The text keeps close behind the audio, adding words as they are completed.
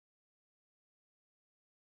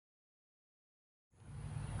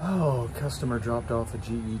Oh, customer dropped off a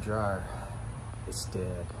GE dryer. It's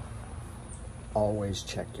dead. Always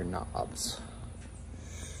check your knobs.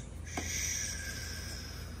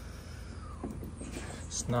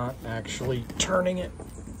 It's not actually turning it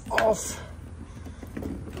off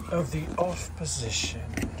of the off position.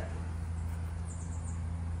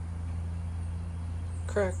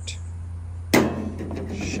 Correct.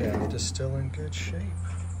 Shaft is still in good shape.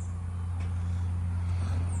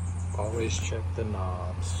 Always check the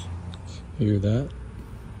knobs. Hear that?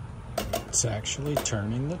 It's actually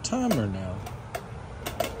turning the timer now.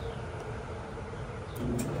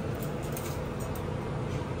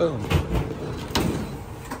 Boom.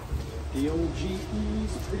 The old GE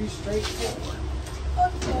is pretty straightforward.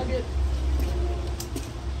 Unplug it.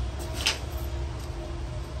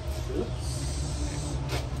 Oops.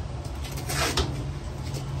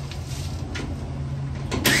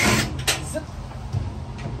 Zip.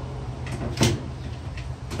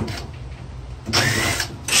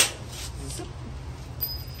 Zip.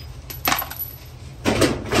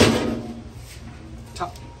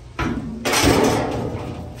 Top.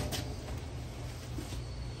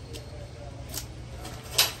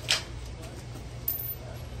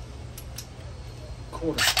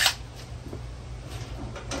 Quarter.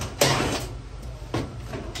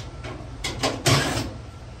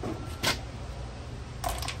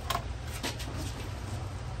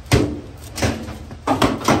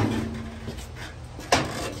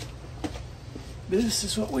 This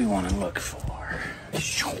is what we want to look for.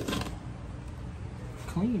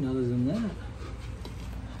 Clean other than that.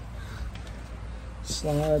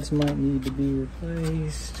 Slides might need to be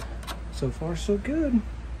replaced. So far, so good.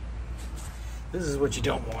 This is what you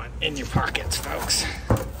don't want in your pockets, folks.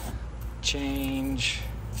 Change.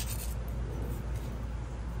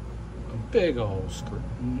 A big old screw.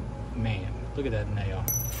 Man, look at that nail.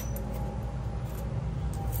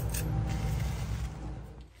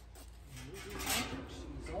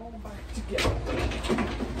 She's all back together.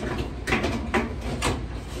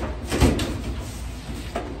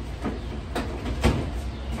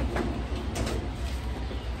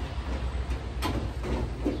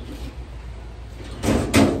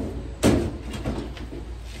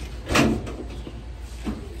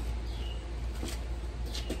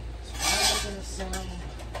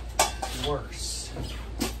 Worse.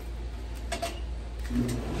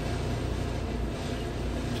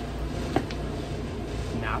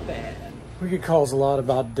 Not bad. We get calls a lot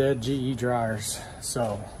about dead GE dryers.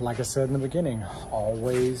 So, like I said in the beginning,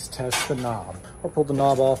 always test the knob or pull the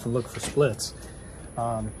knob off and look for splits.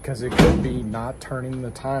 Because it could be not turning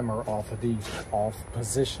the timer off of the off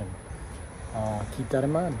position. Keep that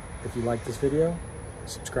in mind. If you like this video,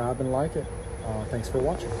 subscribe and like it. Thanks for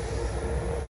watching.